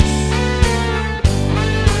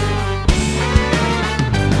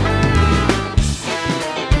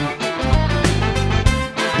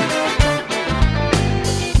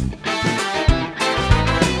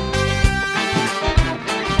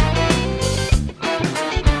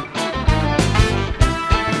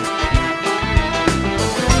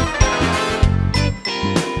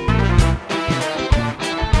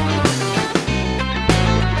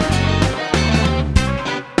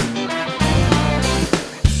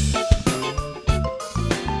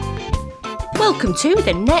Welcome to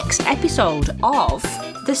the next episode of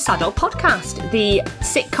the Saddle Podcast, the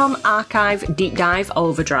sitcom archive deep dive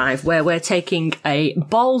overdrive, where we're taking a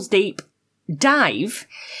balls deep dive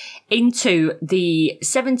into the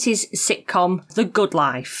 70s sitcom The Good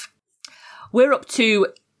Life. We're up to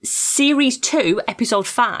Series 2, Episode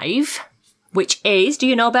 5, which is, do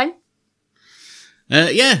you know, Ben?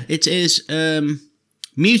 Yeah, it is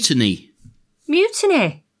Mutiny.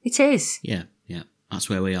 Mutiny, it is. Yeah, that's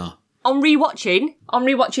where we are. On rewatching,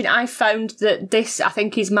 I found that this, I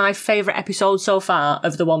think, is my favourite episode so far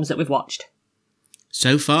of the ones that we've watched.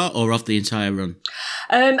 So far, or of the entire run?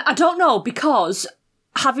 I don't know, because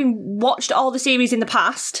having watched all the series in the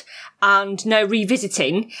past and now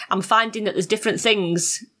revisiting, I'm finding that there's different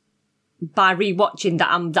things by rewatching that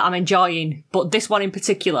I'm enjoying. But this one in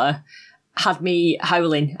particular had me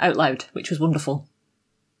howling out loud, which was wonderful.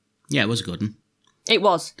 Yeah, it was a good one. It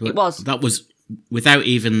was. That was without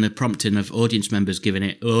even the prompting of audience members giving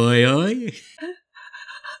it oi oi.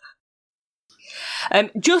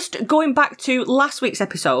 Just going back to last week's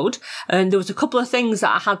episode, there was a couple of things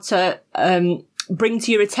that I had to bring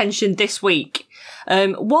to your attention this week.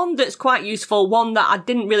 One that's quite useful, one that I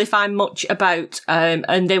didn't really find much about,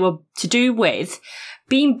 and they were to do with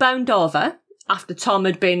being bound over after Tom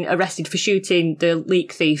had been arrested for shooting the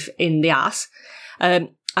leek thief in the ass.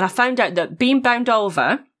 And I found out that being bound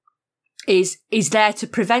over is there to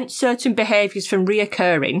prevent certain behaviours from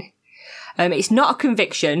reoccurring. It's not a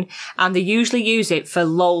conviction, and they usually use it for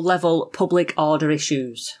low-level public order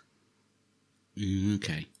issues.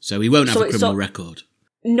 Okay. So he won't have a criminal record?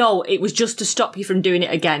 No, it was just to stop you from doing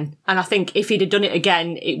it again. And I think if he'd have done it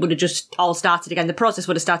again, it would have just all started again. The process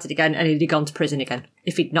would have started again, and he'd have gone to prison again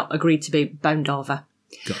if he'd not agreed to be bound over.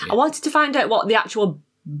 I wanted to find out what the actual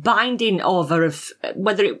binding over of,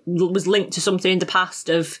 whether it was linked to something in the past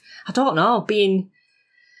of, I don't know,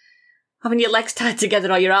 having your legs tied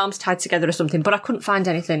together or your arms tied together or something, but I couldn't find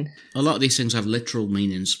anything. A lot of these things have literal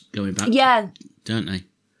meanings going back, don't they?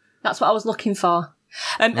 That's what I was looking for.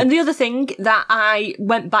 And the other thing that I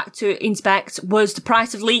went back to inspect was the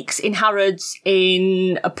price of leeks in Harrods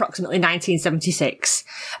in approximately 1976,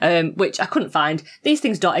 which I couldn't find. These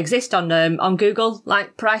things don't exist on Google,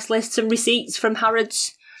 like price lists and receipts from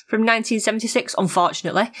Harrods from 1976,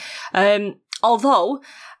 unfortunately. Although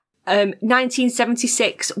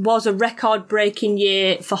 1976 was a record-breaking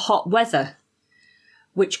year for hot weather,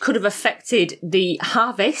 which could have affected the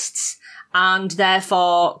harvests and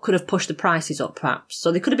therefore could have pushed the prices up, perhaps.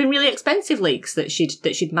 So they could have been really expensive leeks that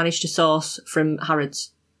she'd managed to source from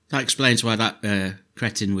Harrods. That explains why that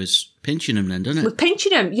cretin was pinching them then, doesn't it? With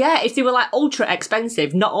pinching them, yeah. If they were, like, ultra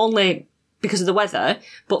expensive, not only because of the weather,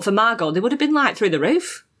 but for Margot, they would have been, like, through the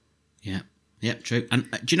roof. Yeah, true. And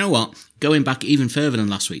do you know what? Going back even further than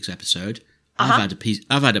last week's episode, I've had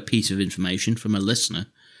a piece of information from a listener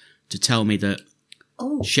to tell me that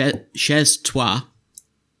Chez Toi.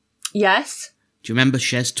 Yes. Do you remember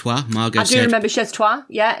Chez Toi? Margot said. I do remember Chez Toi,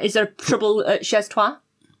 yeah. Is there trouble at Chez Toi?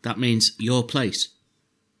 That means your place.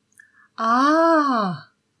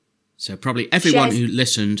 Ah. So probably everyone who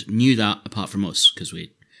listened knew that, apart from us, because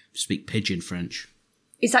we speak pidgin French.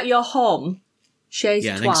 Is that your home? Chez Toi?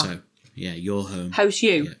 Yeah, I think so. Yeah, your home. House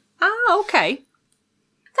you? Yeah. Ah, okay.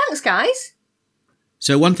 Thanks, guys.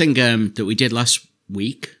 So one thing that we did last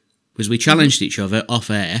week was we challenged each other off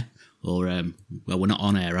air, or, well, we're not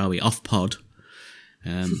on air, are we? Off pod.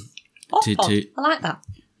 Off pod? I like that.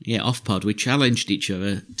 Yeah, off pod. We challenged each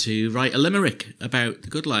other to write a limerick about The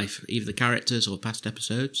Good Life, either the characters or past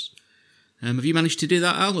episodes. Have you managed to do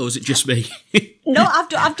that, Al, or was it just me? No, I've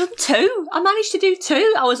done two. I managed to do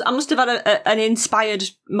two. I must have had an inspired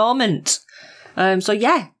moment. So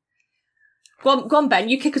yeah. Go on, Ben.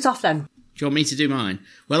 You kick us off then. Do you want me to do mine?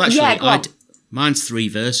 Well, actually, mine's 3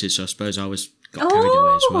 verses, so I suppose I got carried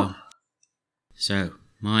away as well. So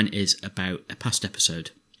mine is about a past episode.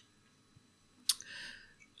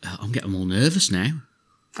 I'm getting all nervous now.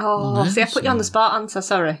 Oh, see, I put you on the spot, answer.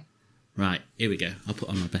 Sorry. Right, here we go. I'll put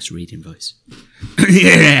on my best reading voice.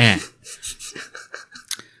 Yeah!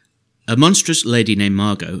 A monstrous lady named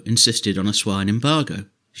Margot insisted on a swine embargo.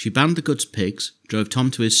 She banned the goods pigs, drove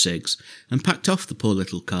Tom to his cigs, and packed off the poor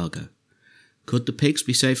little cargo. Could the pigs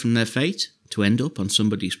be saved from their fate, to end up on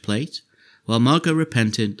somebody's plate? While Margot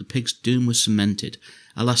repented, the pig's doom was cemented.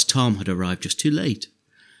 Alas, Tom had arrived just too late.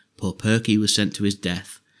 Poor Perky was sent to his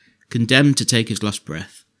death, condemned to take his last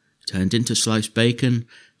breath. Turned into sliced bacon,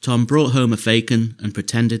 Tom brought home a facon and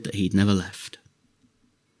pretended that he'd never left.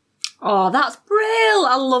 Oh, that's brilliant!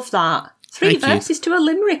 I love that. 3 verses to a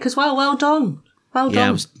limerick as well. Well done. Well done. Yeah,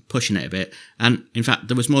 I was pushing it a bit. And, in fact,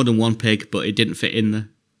 there was more than one pig, but it didn't fit in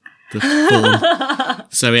the the form.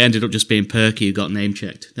 So he ended up just being Perky who got name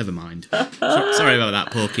checked. Never mind. Sorry about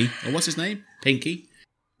that, Porky. Or what's his name? Pinky?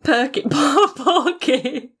 Perky.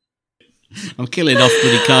 Porky. I'm killing off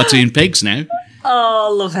bloody cartoon pigs now.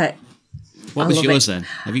 Oh, love it. What was yours then?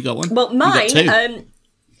 Have you got one? Well, mine, you got two?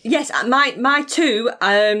 Yes, my two,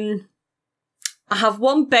 I have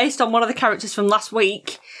one based on one of the characters from last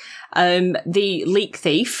week, the Leek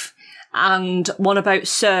Thief, and one about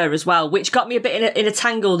Sir as well, which got me a bit in a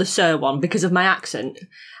tangle, the Sir one, because of my accent.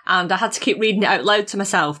 And I had to keep reading it out loud to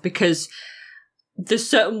myself because there's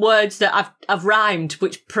certain words that I've rhymed,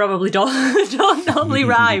 which probably don't normally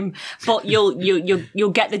rhyme, but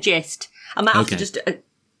you'll get the gist. I might have to just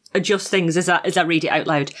adjust things as I read it out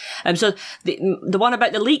loud. So the one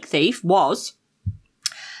about the leek thief was,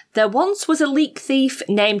 there once was a leek thief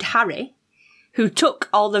named Harry who took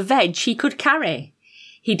all the veg he could carry.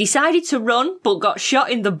 He decided to run but got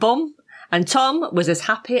shot in the bum, and Tom was as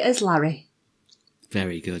happy as Larry.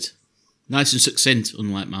 Very good. Nice and succinct,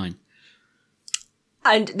 unlike mine.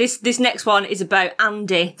 And this next one is about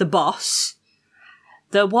Andy, the boss.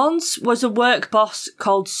 There once was a work boss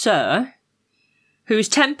called Sir, whose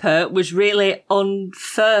temper was really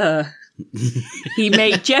unfair. He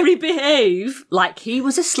made Jerry behave like he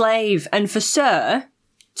was a slave, and for Sir,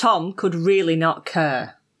 Tom could really not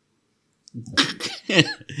care.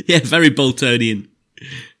 Yeah, very Boltonian.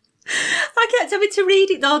 I kept having to read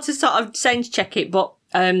it though to sort of sense check it, but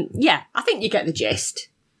yeah, I think you get the gist.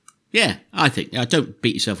 Yeah, I think. Don't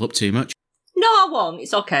beat yourself up too much. No, I won't.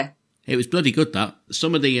 It's okay. It was bloody good, that.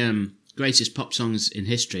 Some of the greatest pop songs in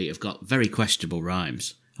history have got very questionable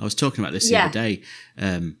rhymes. I was talking about this the other day.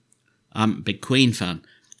 I'm a big Queen fan,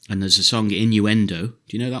 and there's a song, Innuendo.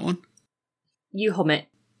 Do you know that one? You hum it.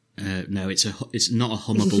 No, it's not a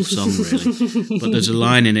hummable song, really. But there's a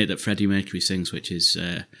line in it that Freddie Mercury sings, which is,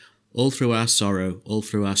 all through our sorrow, all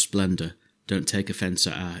through our splendour, don't take offence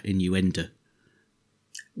at our innuendo.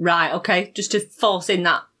 Right, okay. Just to force in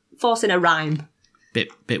a rhyme.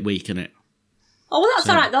 Bit weak, innit? Oh, well, that's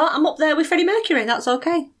all right, though. I'm up there with Freddie Mercury. That's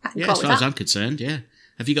okay. I can as far as I'm concerned, yeah.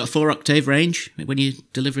 Have you got a 4-octave range when you're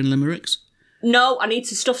delivering limericks? No, I need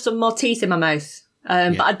to stuff some more teeth in my mouth.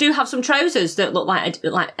 But I do have some trousers that look like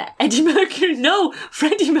Eddie Mercury. No,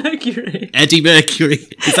 Freddie Mercury. Eddie Mercury.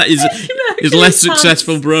 Is that his less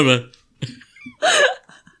successful brother?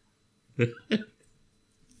 And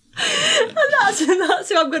that's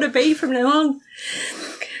who I'm going to be from now on.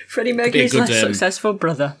 Freddie Mercury's less successful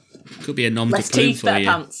brother. Could be a nom de less plume teeth, for better you.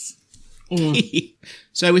 Pants.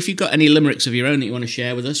 So if you've got any limericks of your own that you want to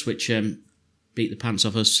share with us, which beat the pants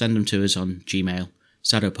off us, send them to us on Gmail,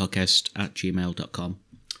 sadopodcast@gmail.com,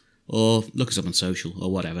 or look us up on social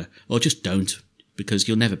or whatever, or just don't, because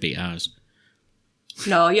you'll never beat ours.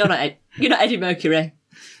 No, you're not Eddie Mercury.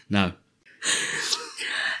 No.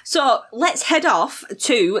 So let's head off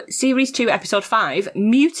to Series 2, Episode 5,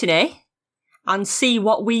 Mutiny, and see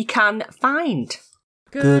what we can find.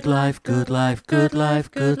 Good life, good life, good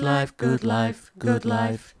life, good life, good life, good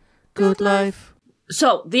life, good life.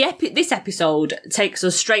 So this episode takes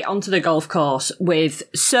us straight onto the golf course with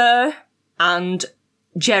Sir and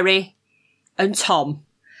Jerry and Tom.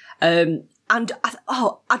 And I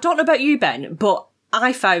don't know about you, Ben, but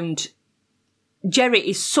I found Jerry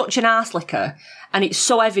is such an arse licker, and it's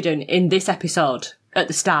so evident in this episode at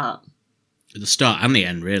the start. At the start and the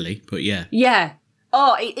end, really, but yeah. Yeah.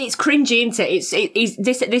 Oh, it's cringy, isn't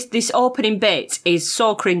it? This opening bit is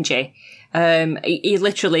so cringy. He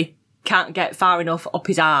literally can't get far enough up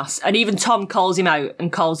his arse, and even Tom calls him out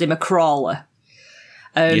and calls him a crawler.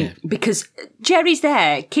 Because Jerry's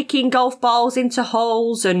there kicking golf balls into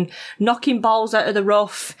holes and knocking balls out of the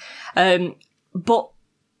rough. But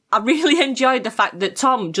I really enjoyed the fact that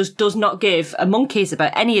Tom just does not give a monkeys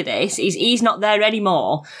about any of this. He's not there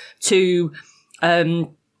anymore to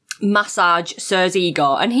massage Sir's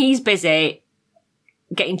ego, and he's busy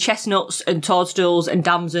getting chestnuts and toadstools and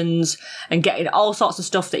damsons and getting all sorts of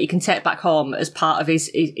stuff that he can take back home as part of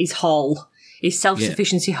his haul, his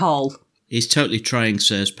self-sufficiency haul. He's totally trying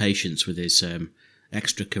Sir's patience with his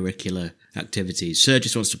extracurricular activities. Sir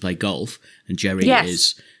just wants to play golf, and Jerry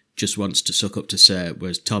just wants to suck up to Sir,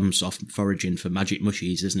 whereas Tom's off foraging for magic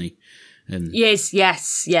mushies, isn't he? And yes,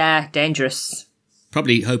 yeah, dangerous.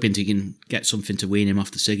 Probably hoping he can get something to wean him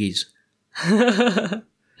off the ciggies.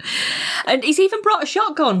 And he's even brought a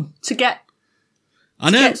shotgun to get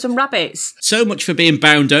some rabbits. So much for being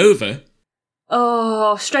bound over.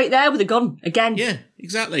 Oh, straight there with a gun again. Yeah,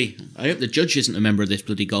 exactly. I hope the judge isn't a member of this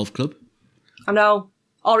bloody golf club. I know.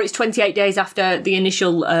 Or it's 28 days after the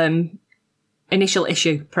initial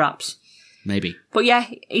issue, perhaps. Maybe. But yeah,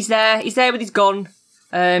 he's there with his gun.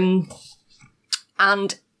 And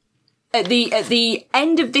at the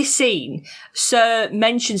end of this scene, Sir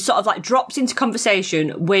mentions, sort of like drops into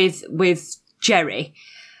conversation with Jerry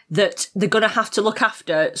that they're going to have to look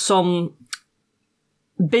after some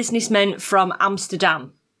businessmen from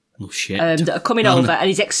Amsterdam. Oh shit! That are coming over, and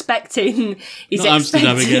he's expecting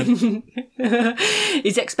Amsterdam again.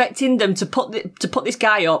 He's expecting them to put this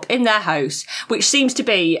guy up in their house, which seems to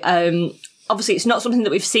be obviously it's not something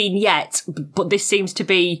that we've seen yet, but this seems to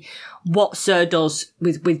be what Sir does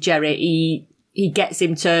with Jerry. He gets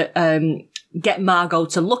him to get Margot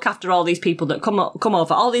to look after all these people that come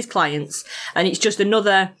over, all these clients, and it's just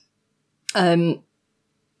another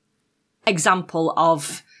example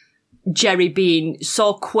of Jerry being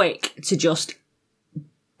so quick to just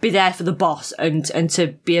be there for the boss and to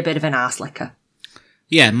be a bit of an arse licker.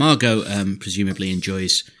 Yeah, Margot presumably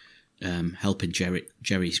enjoys helping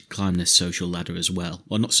Jerry climb this social ladder as well.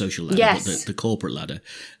 Well, not social ladder, yes. but the corporate ladder.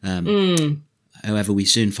 However, we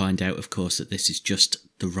soon find out, of course, that this is just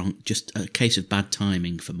a case of bad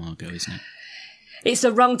timing for Margot, isn't it? It's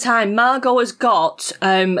the wrong time. Margot has got,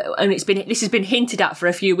 and this has been hinted at for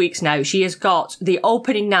a few weeks now. She has got the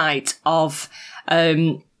opening night of,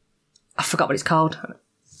 I forgot what it's called.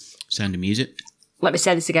 Sound of Music. Let me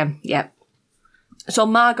say this again. Yeah. So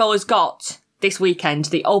Margot has got this weekend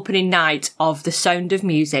the opening night of The Sound of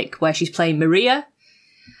Music, where she's playing Maria.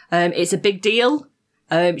 It's a big deal.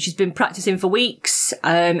 She's been practicing for weeks,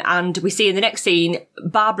 and we see in the next scene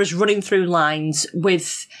Barbara's running through lines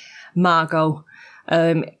with Margot.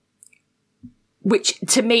 Which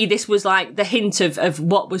to me, this was like the hint of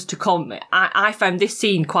what was to come. I found this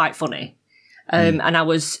scene quite funny. And I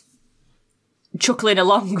was chuckling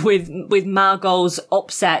along with Margot's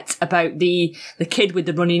upset about the kid with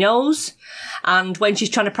the runny nose. And when she's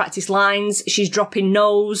trying to practice lines, she's dropping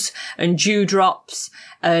nose and dewdrops,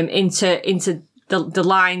 into the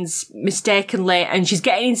lines mistakenly. And she's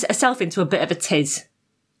getting herself into a bit of a tiz.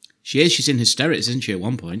 She is. She's in hysterics, isn't she, at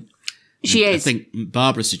one point? She is. I think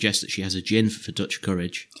Barbara suggests that she has a gin for Dutch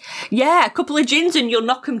courage. Yeah, a couple of gins and you'll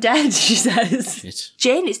knock 'em dead, she says. Shit.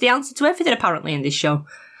 Gin, it's the answer to everything apparently in this show.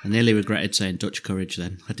 I nearly regretted saying Dutch courage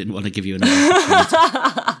then. I didn't want to give you another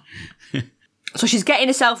opportunity. So she's getting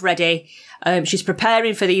herself ready. She's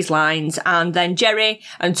preparing for these lines, and then Jerry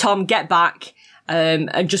and Tom get back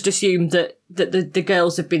and just assume that the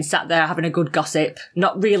girls have been sat there having a good gossip,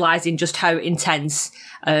 not realising just how intense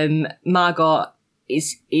Margot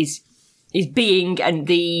is being, and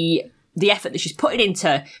the effort that she's putting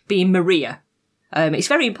into being Maria. It's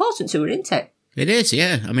very important to her, isn't it? It is,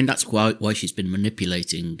 yeah. I mean, that's why she's been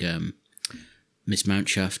manipulating Miss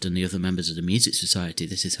Mountshaft and the other members of the Music Society.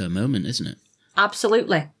 This is her moment, isn't it?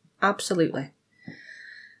 Absolutely. Absolutely.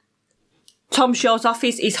 Tom shows off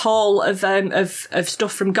his haul of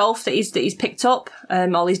stuff from golf that he's picked up,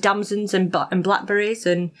 all his damsons and blackberries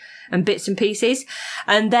and bits and pieces.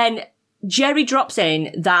 And then Jerry drops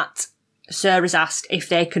in that Sir has asked if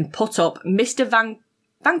they can put up Mr. Van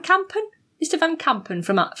Kampen? Mr. Van Kampen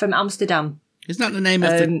from Amsterdam. Isn't that the name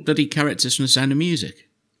of the bloody characters from The Sound of Music?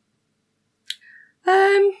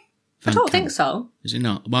 I don't think so. Is it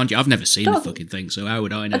not? Mind you, I've never seen the fucking thing, so how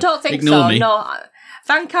would I know? I don't think Ignore so, me. no.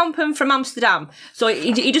 Van Kampen from Amsterdam. So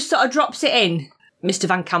he just sort of drops it in. Mr.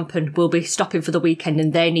 Van Kampen will be stopping for the weekend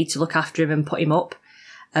and they need to look after him and put him up.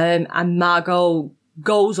 And Margot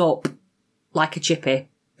goes up like a chippy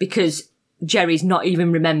because Jerry's not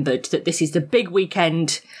even remembered that this is the big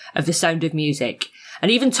weekend of The Sound of Music. And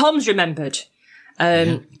even Tom's remembered.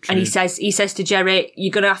 And he says to Jerry,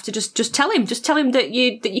 you're going to have to just tell him that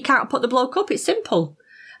you can't put the bloke up. It's simple.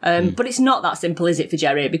 But it's not that simple, is it, for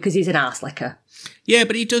Jerry? Because he's an arse licker. Yeah,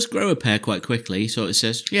 but he does grow a pair quite quickly. He sort of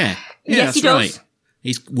says, yes, he that's does. right.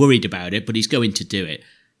 He's worried about it, but he's going to do it.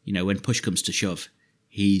 You know, when push comes to shove,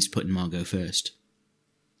 he's putting Margot first.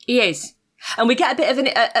 He is. And we get a bit of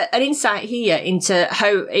an insight here into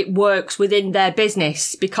how it works within their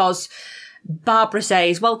business, because Barbara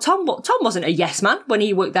says, well, Tom wasn't a yes man when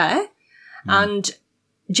he worked there. And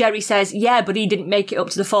Jerry says, yeah, but he didn't make it up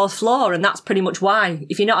to the 4th floor, and that's pretty much why.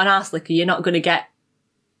 If you're not an arse licker, you're not going to get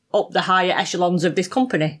up the higher echelons of this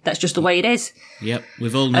company. That's just the way it is. Yep,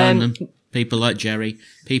 we've all known them. People like Jerry.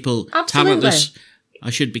 People talentless. I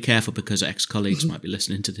should be careful because ex-colleagues might be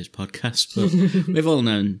listening to this podcast, but we've all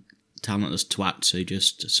known talentless twats who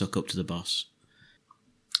just suck up to the boss.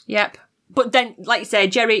 Yep. But then, like you say,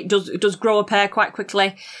 Jerry does grow a pair quite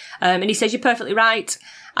quickly. And he says, you're perfectly right.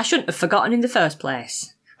 I shouldn't have forgotten in the first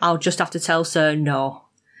place. I'll just have to tell Sir no.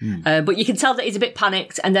 But you can tell that he's a bit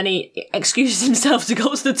panicked, and then he excuses himself to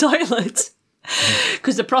go to the toilet.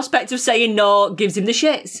 Because the prospect of saying no gives him the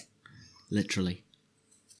shits. Literally.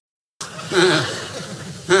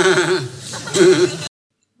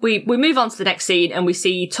 We move on to the next scene and we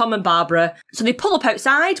see Tom and Barbara. So they pull up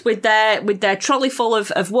outside with their trolley full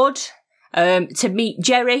of wood to meet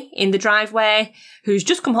Jerry in the driveway, who's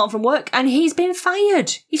just come home from work and he's been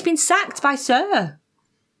fired. He's been sacked by Sir.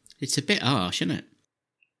 It's a bit harsh, isn't it?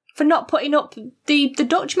 For not putting up the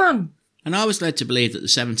Dutchman. And I was led to believe that the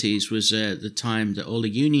 70s was the time that all the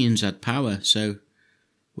unions had power, so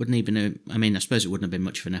wouldn't even... I suppose it wouldn't have been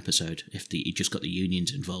much of an episode if you just got the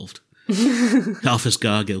unions involved. Arthur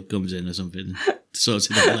Scargill comes in or something, sorts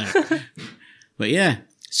it all out. But yeah,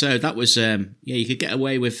 so that was... you could get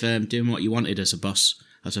away with doing what you wanted as a boss,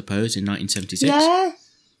 I suppose, in 1976.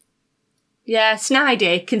 Yeah,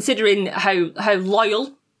 snidey, considering how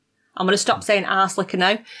loyal... I'm going to stop saying arselicker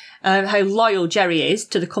now. How loyal Jerry is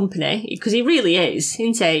to the company, because he really is,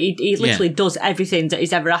 isn't he? He literally does everything that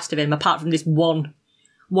he's ever asked of him, apart from this one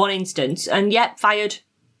instance, and yet fired.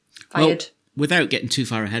 Well, without getting too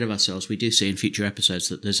far ahead of ourselves, we do see in future episodes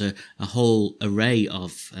that there's a whole array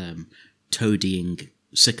of toadying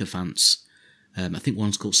sycophants. I think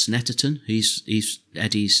one's called Snetterton. He's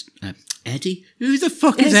Eddie's... Eddie? Who the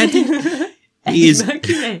fuck is Eddie? He is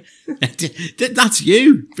Mercury. That's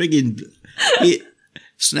you bringing.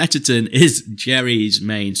 Snetterton is Jerry's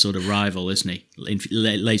main sort of rival, isn't he? In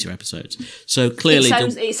later episodes, so clearly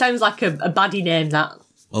it sounds like a baddie name. That.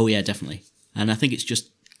 Oh yeah, definitely. And I think it's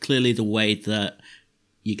just clearly the way that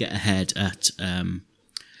you get ahead at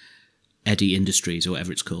Eddie Industries or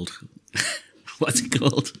whatever it's called. What's it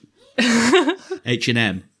called?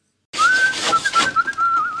 H&M.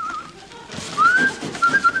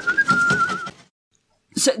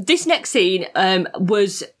 So this next scene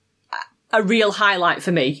was a real highlight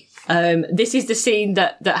for me. This is the scene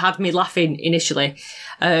that had me laughing initially.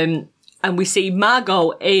 And we see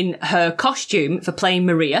Margot in her costume for playing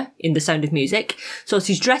Maria in The Sound of Music. So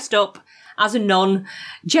she's dressed up as a nun.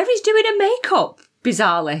 Jerry's doing her makeup,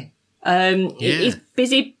 bizarrely. He's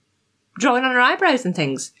busy drawing on her eyebrows and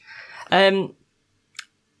things.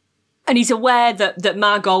 And he's aware that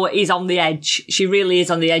Margot is on the edge. She really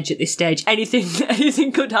is on the edge at this stage.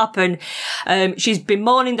 Anything could happen. She's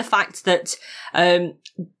bemoaning the fact that Miss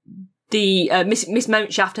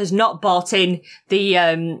Mountshaft has not bought in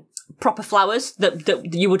the proper flowers that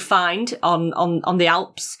you would find on the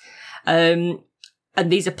Alps. And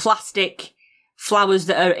these are plastic flowers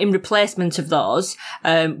that are in replacement of those,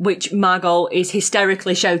 which Margot is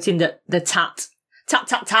hysterically shouting that the tat,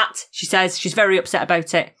 she says. She's very upset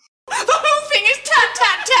about it. The whole thing is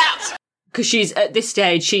tat. Because she's, at this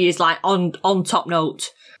stage, she is like on top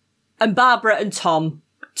note. And Barbara and Tom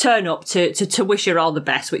turn up to wish her all the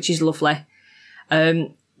best, which is lovely.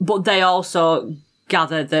 But they also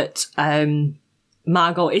gather that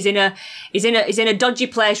Margot is in a dodgy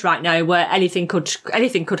place right now where anything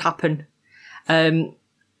could happen.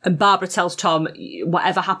 And Barbara tells Tom,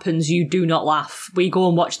 whatever happens, you do not laugh. We go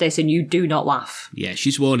and watch this and you do not laugh. Yeah,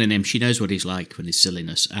 she's warning him. She knows what he's like when his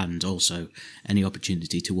silliness and also any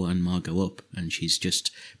opportunity to wind Margot up. And she's just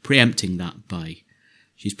preempting that by,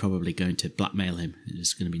 she's probably going to blackmail him.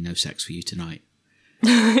 There's going to be no sex for you tonight.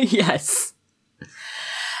 Yes.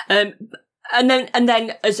 And then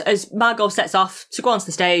as Margot sets off to go onto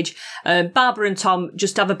the stage, Barbara and Tom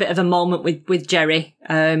just have a bit of a moment with Jerry,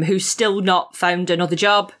 who's still not found another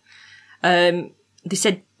job. They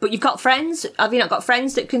said, but you've got friends? Have you not got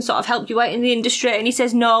friends that can sort of help you out in the industry? And he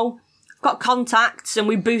says, no, I've got contacts and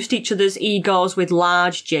we boost each other's egos with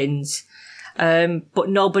large gins. But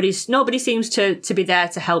nobody seems to be there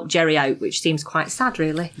to help Jerry out, which seems quite sad,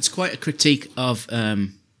 really. It's quite a critique of,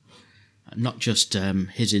 not just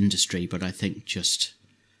his industry, but I think just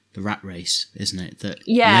the rat race, isn't it? That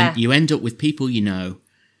you end up with people you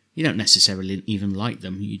don't necessarily even like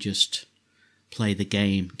them, you just play the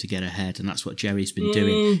game to get ahead, and that's what Jerry's been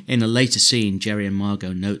doing. In a later scene, Jerry and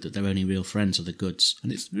Margot note that their only real friends are the goods,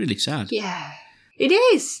 and it's really sad. Yeah, it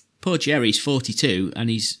is. Poor Jerry's 42, and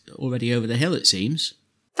he's already over the hill, it seems.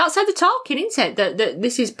 That's how they're talking, isn't it? That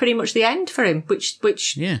this is pretty much the end for him, which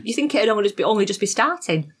you think it'd only just be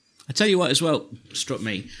starting. I tell you what as well struck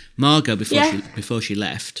me. Margot, before she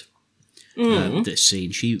left this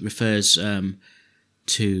scene, she refers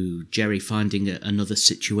to Jerry finding another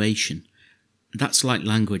situation. That's like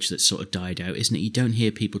language that's sort of died out, isn't it? You don't hear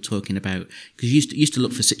people talking about... Because you used to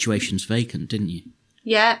look for situations vacant, didn't you?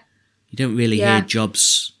 Yeah. You don't really hear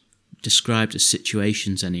jobs described as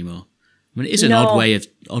situations anymore. I mean, it is an odd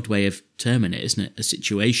way of terming it, isn't it? A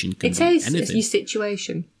situation can be anything. It's your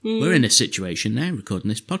situation. We're in a situation now, recording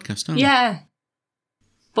this podcast, aren't we? Yeah.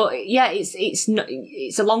 But yeah, it's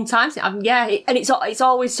a long time since. And it's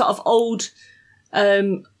always sort of older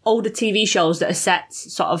TV shows that are set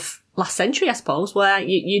sort of last century, I suppose, where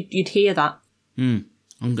you'd hear that.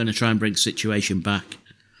 I'm going to try and bring situation back.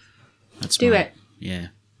 Do it. Yeah.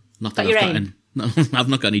 Not that that your I've got aim? I've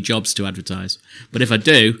not got any jobs to advertise. But if I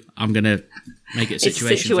do, I'm going to make it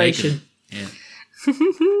situation. Vacant. Yeah.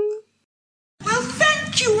 Well,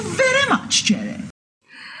 thank you very much, Jerry.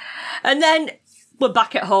 And then we're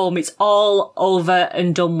back at home. It's all over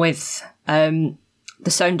and done with. The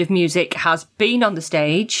Sound of Music has been on the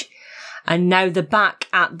stage, and now they're back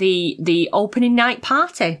at the opening night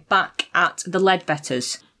party, back at the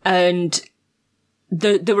Ledbetters. And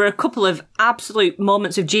there were a couple of absolute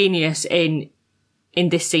moments of genius in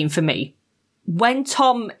this scene for me. When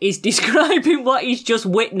Tom is describing what he's just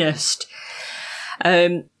witnessed,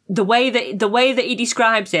 the way that he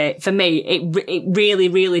describes it, for me, it really,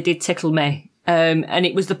 really did tickle me. And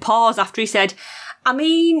it was the pause after he said, I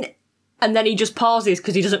mean, and then he just pauses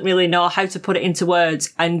because he doesn't really know how to put it into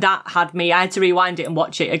words. And that had me, I had to rewind it and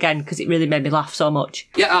watch it again because it really made me laugh so much.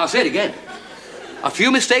 Yeah, I'll say it again. A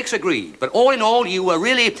few mistakes agreed, but all in all, you were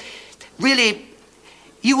really,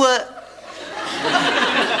 you were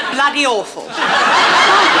bloody awful.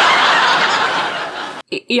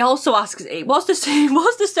 He also asks, it was the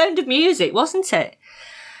Sound of Music, wasn't it?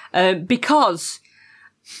 Because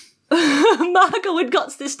Margot had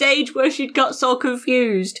got to the stage where she'd got so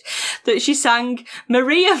confused that she sang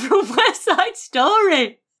Maria from West Side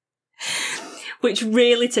Story, which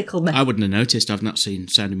really tickled me. I wouldn't have noticed. I've not seen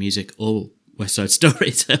Sound of Music or West Side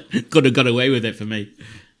Story, so could have got away with it for me.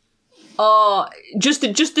 Oh,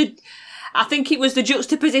 I think it was the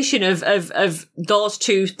juxtaposition of those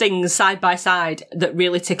two things side by side that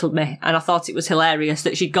really tickled me, and I thought it was hilarious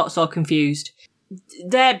that she got so confused.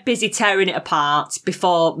 They're busy tearing it apart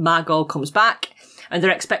before Margot comes back, and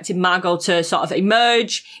they're expecting Margot to sort of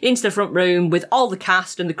emerge into the front room with all the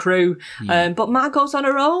cast and the crew, but Margot's on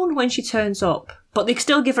her own when she turns up. But they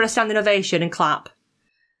still give her a standing ovation and clap.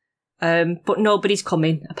 But nobody's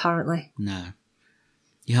coming, apparently. No.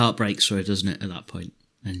 Your heart breaks for her, doesn't it, at that point?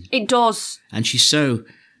 And it does. And she's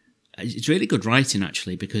it's really good writing,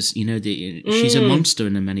 actually, because, you know, she's a monster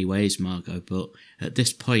in many ways, Margot, but at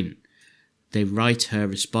this point, they write her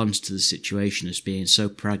response to the situation as being so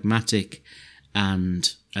pragmatic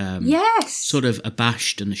and sort of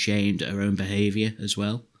abashed and ashamed at her own behaviour as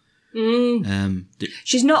well.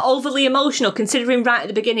 She's not overly emotional, considering right at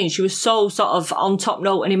the beginning she was so sort of on top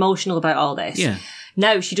note and emotional about all this. Yeah.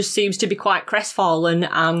 Now she just seems to be quite crestfallen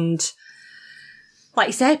and, like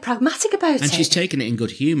you said, pragmatic about it. And she's taken it in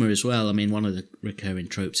good humour as well. I mean, one of the recurring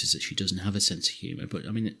tropes is that she doesn't have a sense of humour, but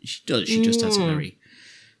I mean, she does. She just has a very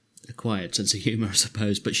acquired sense of humour, I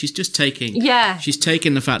suppose. But she's just taking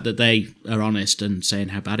the fact that they are honest and saying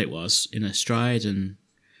how bad it was in her stride, and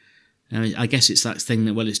I guess it's that thing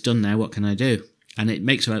that, well, it's done now, what can I do? And it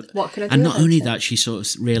makes her... What can I do? And not only that, she sort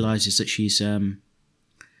of realises that she's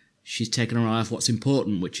taken her eye off what's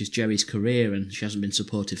important, which is Jerry's career, and she hasn't been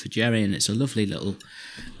supportive for Jerry, and it's a lovely little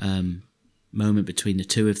moment between the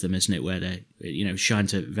two of them, isn't it, where they, you know,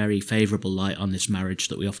 shines a very favourable light on this marriage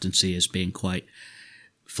that we often see as being quite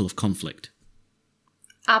full of conflict.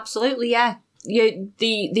 Absolutely, yeah.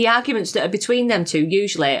 The arguments that are between them two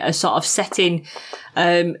usually are sort of setting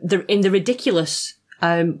in the ridiculous,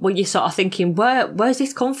 where you're sort of thinking, where's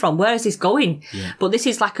this come from? Where is this going? Yeah. But this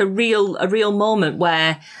is like a real moment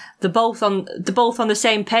where they're both on the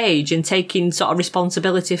same page and taking sort of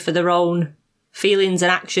responsibility for their own feelings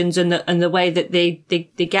and actions and the way that they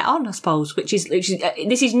get on, I suppose, which is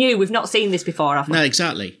this is new. We've not seen this before, have we? No,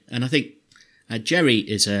 exactly. And I think Jerry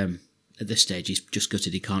is at this stage, he's just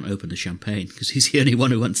gutted he can't open the champagne because he's the only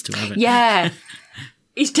one who wants to have it. Yeah.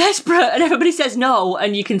 He's desperate and everybody says no,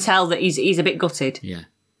 and you can tell that he's a bit gutted. Yeah.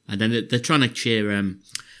 And then they're trying to cheer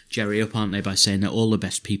Jerry up, aren't they, by saying that all the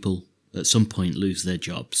best people at some point lose their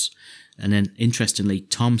jobs. And then, interestingly,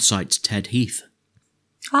 Tom cites Ted Heath.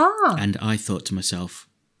 Ah. And I thought to myself,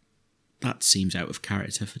 that seems out of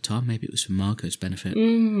character for Tom. Maybe it was for Margot's benefit.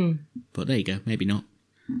 But there you go, maybe not.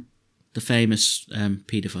 The famous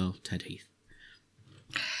paedophile Ted Heath.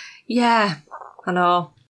 Yeah, I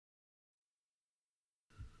know.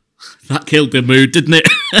 That killed the mood, didn't it?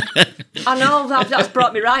 I know, that's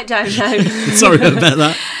brought me right down now. Sorry about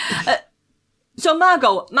that. So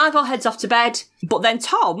Margot heads off to bed, but then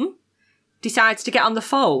Tom decides to get on the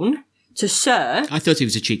phone to Sir. I thought he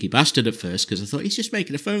was a cheeky bastard at first, because I thought he's just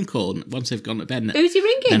making a phone call once they've gone to bed. Who's he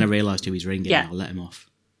ringing? Then I realised who he's ringing, yeah. I'll let him off.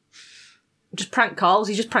 Just prank calls.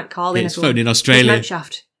 He's just prank calling. His phone in Australia. His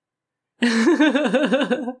shaft.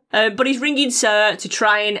 But he's ringing Sir to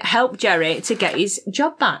try and help Jerry to get his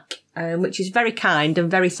job back, which is very kind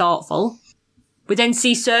and very thoughtful. We then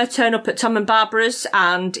see Sir turn up at Tom and Barbara's,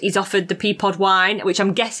 and he's offered the Peapod wine, which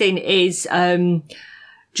I'm guessing is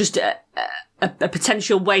just a a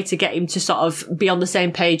potential way to get him to sort of be on the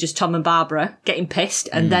same page as Tom and Barbara, get him pissed,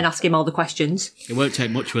 and then ask him all the questions. It won't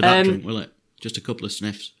take much with that drink, will it? Just a couple of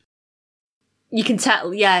sniffs. You can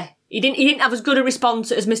tell, yeah. He didn't have as good a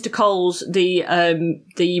response as Mr. Coles, the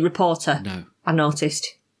reporter. No. I noticed.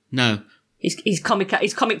 No. His comic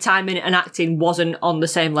timing and acting wasn't on the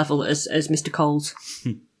same level as Mr. Coles.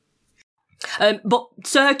 But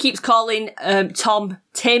Sir keeps calling Tom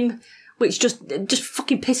Tim, which just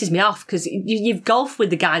fucking pisses me off, because you've golfed with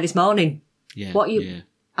the guy this morning. Yeah. What you? Yeah.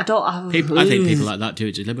 I don't. I think people like that do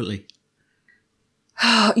it deliberately.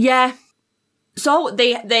 Yeah. So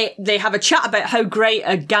they have a chat about how great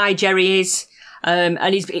a guy Jerry is, and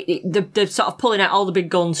they're sort of pulling out all the big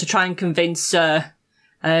guns to try and convince Sir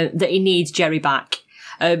that he needs Jerry back.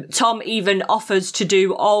 Tom even offers to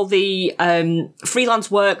do all the freelance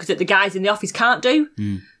work that the guys in the office can't do,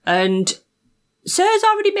 and Sir's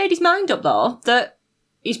already made his mind up though that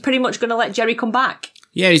he's pretty much going to let Jerry come back.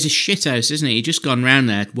 Yeah, he's a shithouse, isn't he? He's just gone round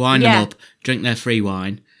there, wind them up, drink their free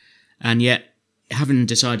wine, and yet, having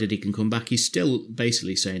decided he can come back, he's still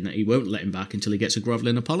basically saying that he won't let him back until he gets a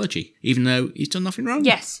grovelling apology, even though he's done nothing wrong.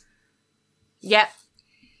 Yes. Yep.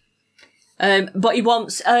 But he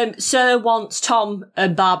wants, Sir wants Tom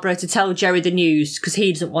and Barbara to tell Jerry the news, because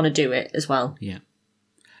he doesn't want to do it as well. Yeah.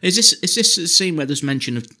 Is this a scene where there's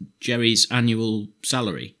mention of Jerry's annual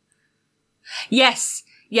salary? Yes.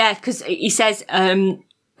 Yeah, because he says,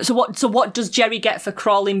 so what does Jerry get for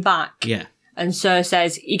crawling back? Yeah. And Sir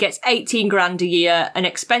says he gets 18 grand a year, an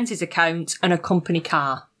expenses account, and a company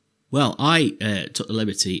car. Well, I took the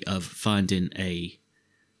liberty of finding a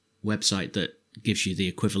website that gives you the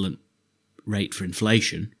equivalent rate for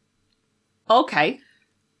inflation. Okay.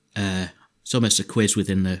 It's almost a quiz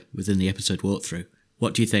within the episode walkthrough.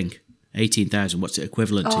 What do you think? 18,000. What's it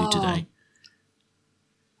equivalent to today?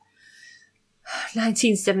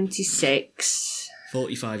 1976.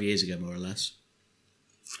 45 years ago, more or less.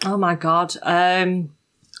 Oh my God. Do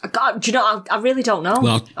you know? I really don't know.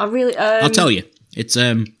 Well, I really. I'll tell you. It's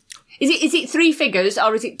Is it three figures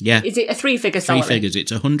or is it? Yeah. Is it a three-figure salary? Three figures.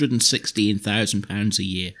 It's £116,000 a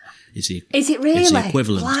year. Is it really? It's the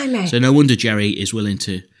equivalent. Blimey. So no wonder Jerry is willing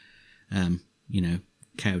to,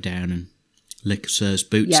 cow down and lick Sir's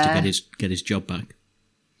boots to get his job back.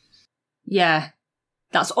 Yeah,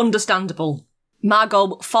 that's understandable.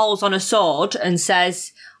 Margot falls on a sword and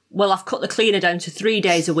says, well, I've cut the cleaner down to 3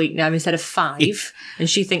 days a week now instead of 5. And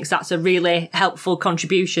she thinks that's a really helpful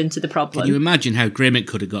contribution to the problem. Can you imagine how grim it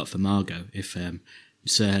could have got for Margot if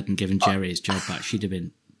Sir hadn't given Jerry his job back?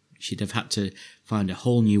 She'd have had to find a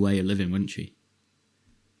whole new way of living, wouldn't she?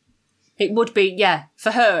 It would be, yeah.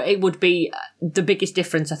 For her, it would be the biggest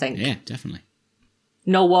difference, I think. Yeah, definitely.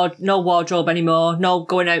 No wardrobe anymore. No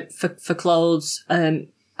going out for clothes.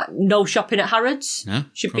 No shopping at Harrods. No,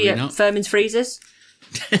 should be at not. Furman's Freezers.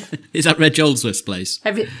 Is that Reg Oldsworth's place?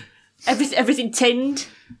 Everything tinned.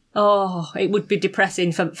 Oh, it would be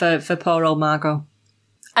depressing for poor old Margot.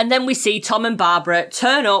 And then we see Tom and Barbara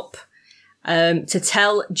turn up to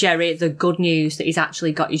tell Jerry the good news that he's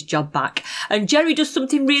actually got his job back. And Jerry does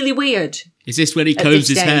something really weird. Is this when he combs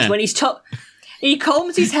his hair? When he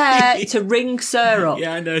combs his hair to ring Sir up.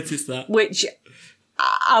 Yeah, I noticed that. Which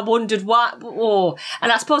I wondered why. Oh.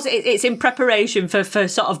 And I suppose it's in preparation for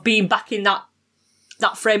sort of being back in that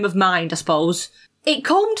frame of mind, I suppose. It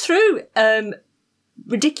combed through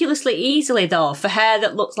ridiculously easily, though, for hair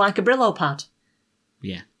that looks like a Brillo pad.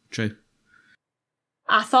 Yeah, true.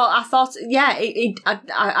 I thought, yeah,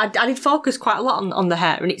 I did focus quite a lot on the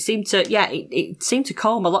hair, and it seemed to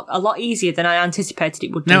comb a lot easier than I anticipated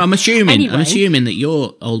it would do. Now, I'm assuming Anyway, that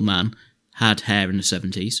your old man had hair in the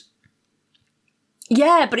 70s.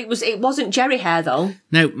 Yeah, but it wasn't Jerry hair though.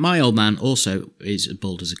 Now, my old man also is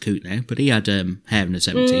bald as a coot now, but he had hair in the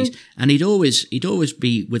 70s, and he'd always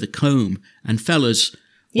be with a comb, and fellas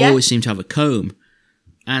always seem to have a comb.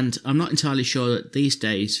 And I'm not entirely sure that these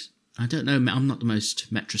days, I don't know, I'm not the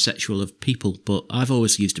most metrosexual of people, but I've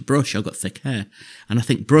always used a brush. I've got thick hair, and I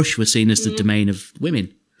think brush was seen as the domain of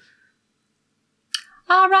women.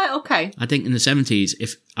 Ah, right, okay. I think in the 70s,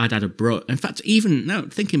 if I'd had a brush... In fact,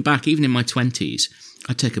 thinking back, even in my 20s,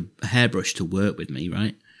 I'd take a hairbrush to work with me,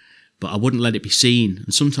 right? But I wouldn't let it be seen.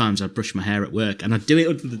 And sometimes I'd brush my hair at work, and I'd do it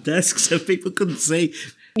under the desk so people couldn't see.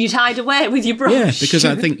 You'd hide away with your brush? Yeah, because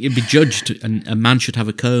I think you'd be judged, and a man should have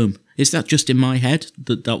a comb. Is that just in my head?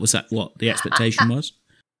 That was what the expectation was?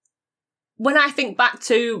 When I think back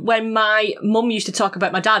to when my mum used to talk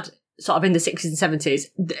about my dad, sort of in the 60s and 70s,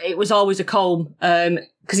 it was always a comb,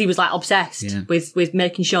 because he was like obsessed with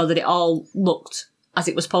making sure that it all looked as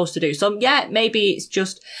it was supposed to do. So yeah, maybe it's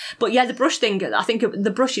just, but yeah, the brush thing, I think the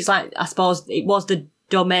brush is like, I suppose it was the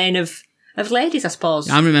domain of ladies, I suppose.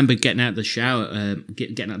 I remember getting out of the shower,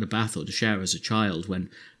 getting out of the bath or the shower as a child when,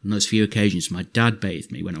 on those few occasions, my dad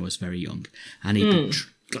bathed me when I was very young, and he'd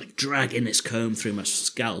be dragging this comb through my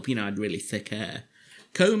scalp. You know, I had really thick hair.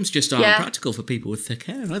 Combs just aren't practical for people with thick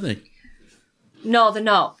hair, are they? No, they're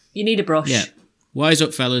not. You need a brush. Yeah. Wise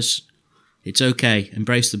up, fellas. It's okay.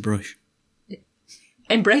 Embrace the brush.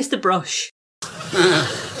 Embrace the brush.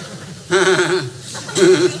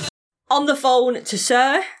 On the phone to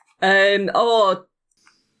Sir.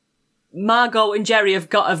 Margot and Jerry have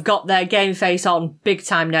got their game face on big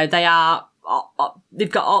time now. They're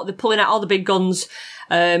pulling out all the big guns,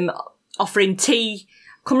 offering tea.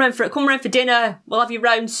 Come round for dinner. We'll have you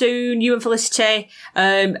round soon, you and Felicity.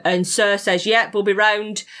 And Sir says, "Yep, we'll be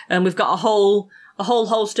round." And we've got a whole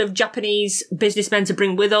host of Japanese businessmen to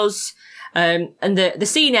bring with us. And the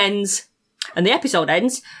scene ends, and the episode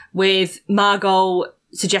ends with Margot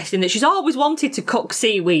suggesting that she's always wanted to cook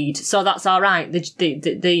seaweed, so that's all right.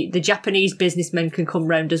 The Japanese businessmen can come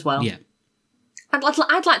round as well. Yeah.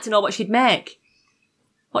 I'd like to know what she'd make.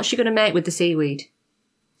 What's she going to make with the seaweed?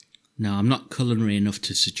 No, I'm not culinary enough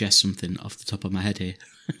to suggest something off the top of my head here.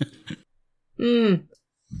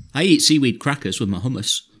 I eat seaweed crackers with my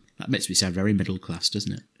hummus. That makes me sound very middle class,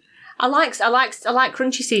 doesn't it? I like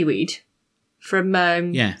crunchy seaweed from a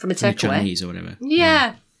takeaway. Chinese or whatever.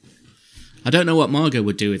 Yeah. I don't know what Margot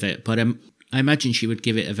would do with it, but I imagine she would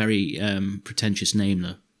give it a very pretentious name,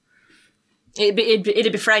 though.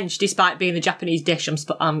 It'd be French, despite being a Japanese dish.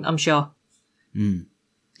 I'm sure.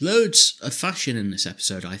 Loads of fashion in this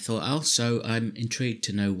episode, I thought, Al. So I'm intrigued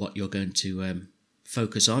to know what you're going to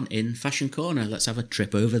focus on in Fashion Corner. Let's have a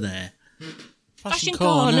trip over there. Fashion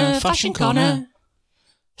Corner, Fashion Corner.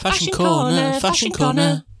 Fashion Corner, Fashion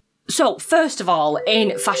Corner. So, first of all,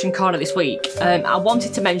 in Fashion Corner this week, I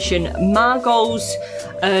wanted to mention Margot's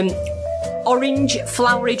orange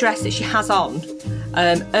flowery dress that she has on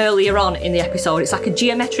earlier on in the episode. It's like a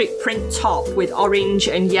geometric print top with orange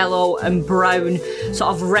and yellow and brown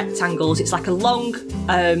sort of rectangles. It's like a long,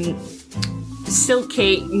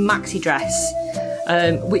 silky maxi dress,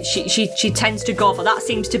 which she tends to go for. That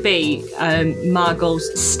seems to be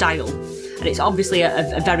Margot's style. And it's obviously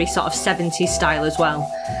a very sort of 70s style as well.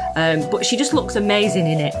 But she just looks amazing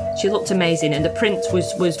in it. She looked amazing, and the print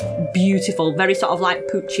was beautiful, very sort of like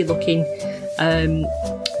Poochie looking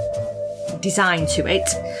design to it.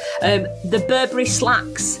 The Burberry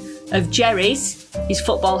slacks of Jerry's, his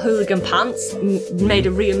football hooligan pants, made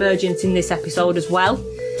a re-emergence in this episode as well.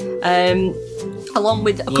 Along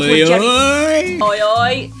with a couple of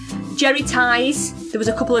Jerry... Jerry ties. There was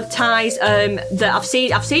a couple of ties that I've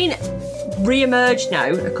seen re-emerge now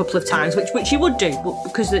a couple of times, which you would do,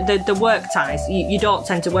 because the work ties, you don't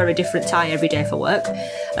tend to wear a different tie every day for work.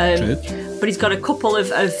 True. But he's got a couple of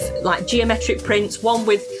like geometric prints, one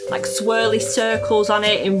with like swirly circles on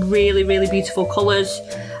it in really, really beautiful colours.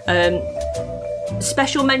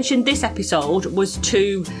 Special mention this episode was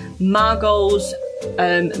to Margot's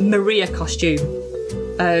Maria costume.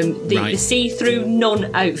 The see-through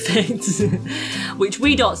nun outfit, which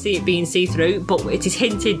we don't see it being see-through, but it is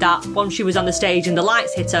hinted that once she was on the stage and the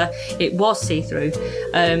lights hit her, it was see-through.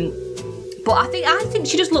 But I think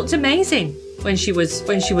she just looked amazing when she was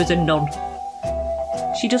a nun.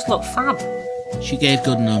 She just looked fab. She gave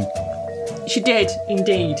good nun. She did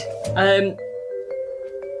indeed.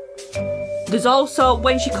 There's also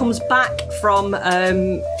when she comes back from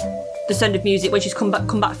The Sound of Music, when she's come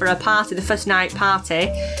back for her party, the first night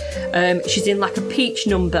party, she's in like a peach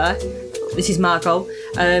number. This is Margot,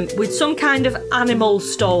 with some kind of animal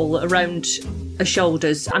stole around her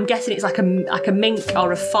shoulders. I'm guessing it's like a mink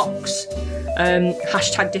or a fox.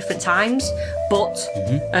 Hashtag different times, but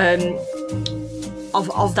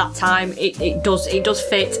of that time, it does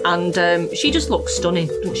fit, and she just looks stunning,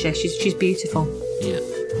 doesn't she? She's beautiful. Yeah.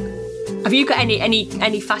 Have you got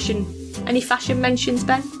any fashion mentions,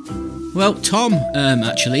 Ben? Well, Tom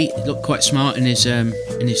actually looked quite smart in his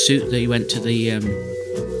suit that he went to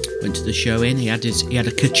the show in. He had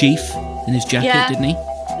a kerchief in his jacket, didn't he?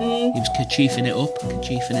 He was kerchiefing it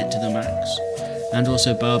to the max. And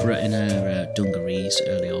also Barbara in her dungarees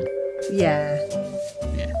early on. Yeah,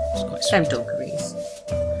 it's quite same sweet. dungarees.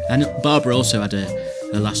 And Barbara also had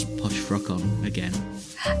her last posh frock on again.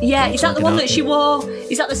 Yeah, is that the one that she wore?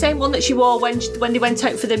 Is that the same one that she wore when they went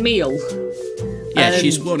out for the meal? Yeah,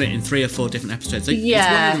 she's worn it in 3 or 4 different episodes.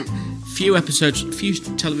 Yeah. It's one of the few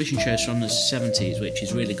television shows from the 70s which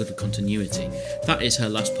is really good with continuity. That is her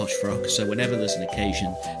last posh frock, so whenever there's an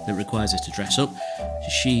occasion that requires her to dress up,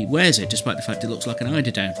 she wears it, despite the fact it looks like an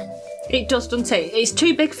eiderdown. It does, doesn't it? It's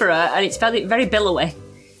too big for her, and it's very, very billowy.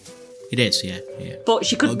 It is, yeah. But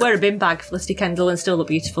she could wear a bin bag, Felicity Kendall, and still look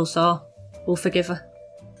beautiful, so... we'll forgive her.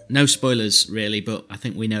 No spoilers, really, but I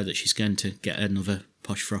think we know that she's going to get another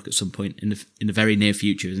posh frock at some point in the very near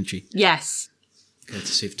future, isn't she? Yes.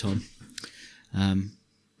 Courtesy of Tom.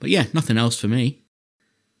 But yeah, nothing else for me.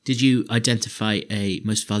 Did you identify a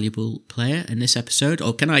most valuable player in this episode?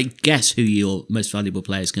 Or can I guess who your most valuable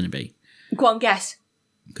player is going to be? Go on, guess.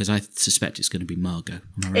 Because I suspect it's going to be Margot.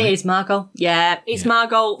 Am I right? It is Margot. Yeah, it's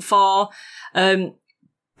Margot for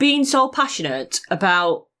being so passionate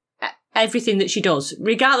about everything that she does,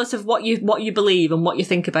 regardless of what you believe and what you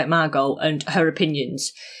think about Margot and her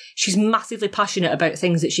opinions. She's massively passionate about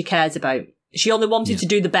things that she cares about. She only wanted to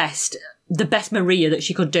do the best Maria that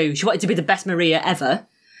she could do. She wanted to be the best Maria ever.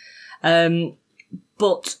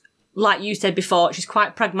 But like you said before, she's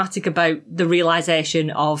quite pragmatic about the realisation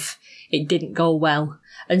of it didn't go well.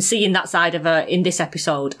 And seeing that side of her in this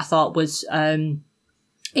episode, I thought was,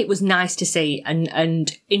 it was nice to see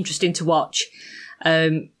and interesting to watch.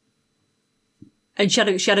 And she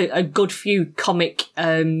had a good few comic,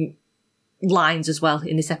 lines as well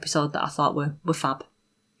in this episode that I thought were fab.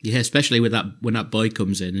 Yeah, especially with when that boy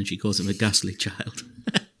comes in and she calls him a ghastly child.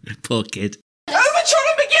 Poor kid. Overture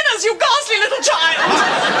of beginners, you ghastly little child!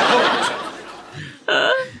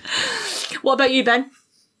 What about you, Ben?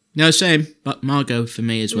 No, same. But Margot for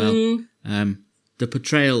me as well. The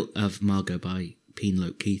portrayal of Margot by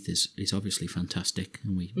Penelope Keith is obviously fantastic,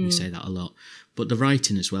 and we say that a lot. But the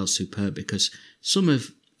writing as well is superb, because some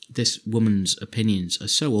of this woman's opinions are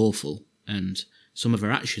so awful, and some of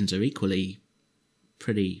her actions are equally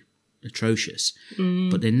pretty atrocious.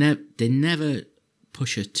 But they never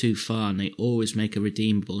push her too far, and they always make her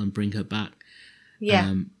redeemable and bring her back.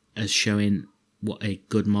 Yeah. As showing what a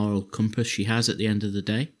good moral compass she has at the end of the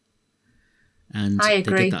day. And I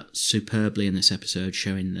agree. They did that superbly in this episode,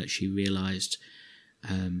 showing that she realised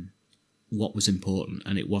what was important,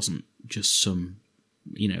 and it wasn't just some,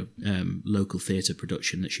 local theatre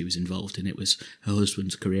production that she was involved in. It was her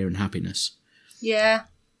husband's career and happiness. Yeah.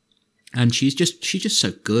 And she's just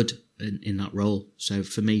so good in that role. So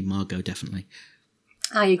for me, Margot, definitely.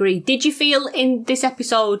 I agree. Did you feel in this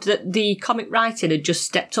episode that the comic writing had just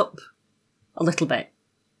stepped up a little bit?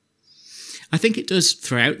 I think it does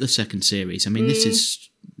throughout the second series. I mean, this is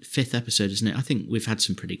 5th episode, isn't it? I think we've had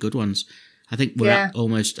some pretty good ones. I think we're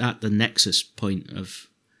almost at the nexus point of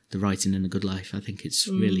the writing in A Good Life. I think it's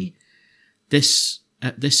really this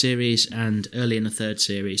series and early in the 3rd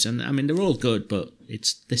series. And I mean, they're all good, but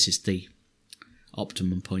this is the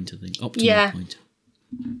optimum point, I think. Optimal point.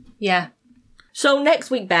 Yeah. So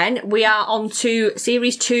next week, Ben, we are on to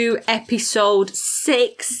Series 2, Episode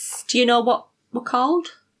 6. Do you know what we're called?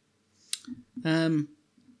 I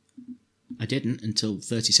didn't until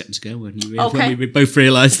 30 seconds ago when we both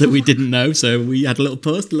realised that we didn't know, so we had a little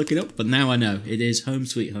pause to look it up, but now I know. It is Home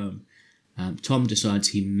Sweet Home. Tom decides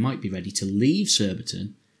he might be ready to leave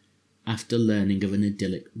Surbiton after learning of an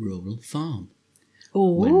idyllic rural farm.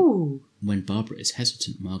 Ooh. When Barbara is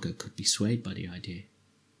hesitant, Margot could be swayed by the idea.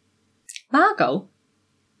 Margot?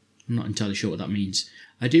 I'm not entirely sure what that means.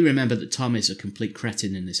 I do remember that Tom is a complete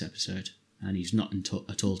cretin in this episode, and he's not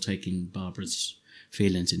at all taking Barbara's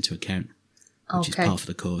feelings into account, which is part of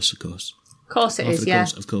the course, of course. Of course it is, yeah.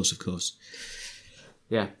 Of course.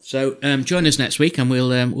 Yeah. So join us next week, and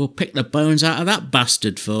we'll pick the bones out of that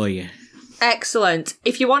bastard for you. Excellent.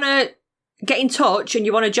 If you want to get in touch and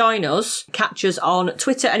you want to join us, catch us on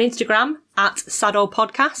Twitter and Instagram at Sado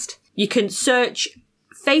Podcast. You can search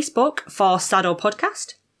Facebook for Sado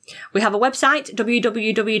Podcast. We have a website,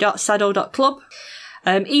 www.sado.club.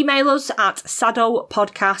 Email us at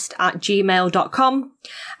sadopodcast@gmail.com,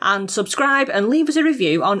 and subscribe and leave us a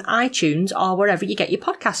review on iTunes or wherever you get your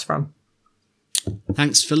podcasts from.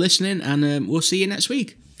 Thanks for listening, and we'll see you next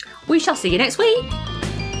week. We shall see you next week.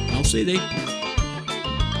 I'll see you.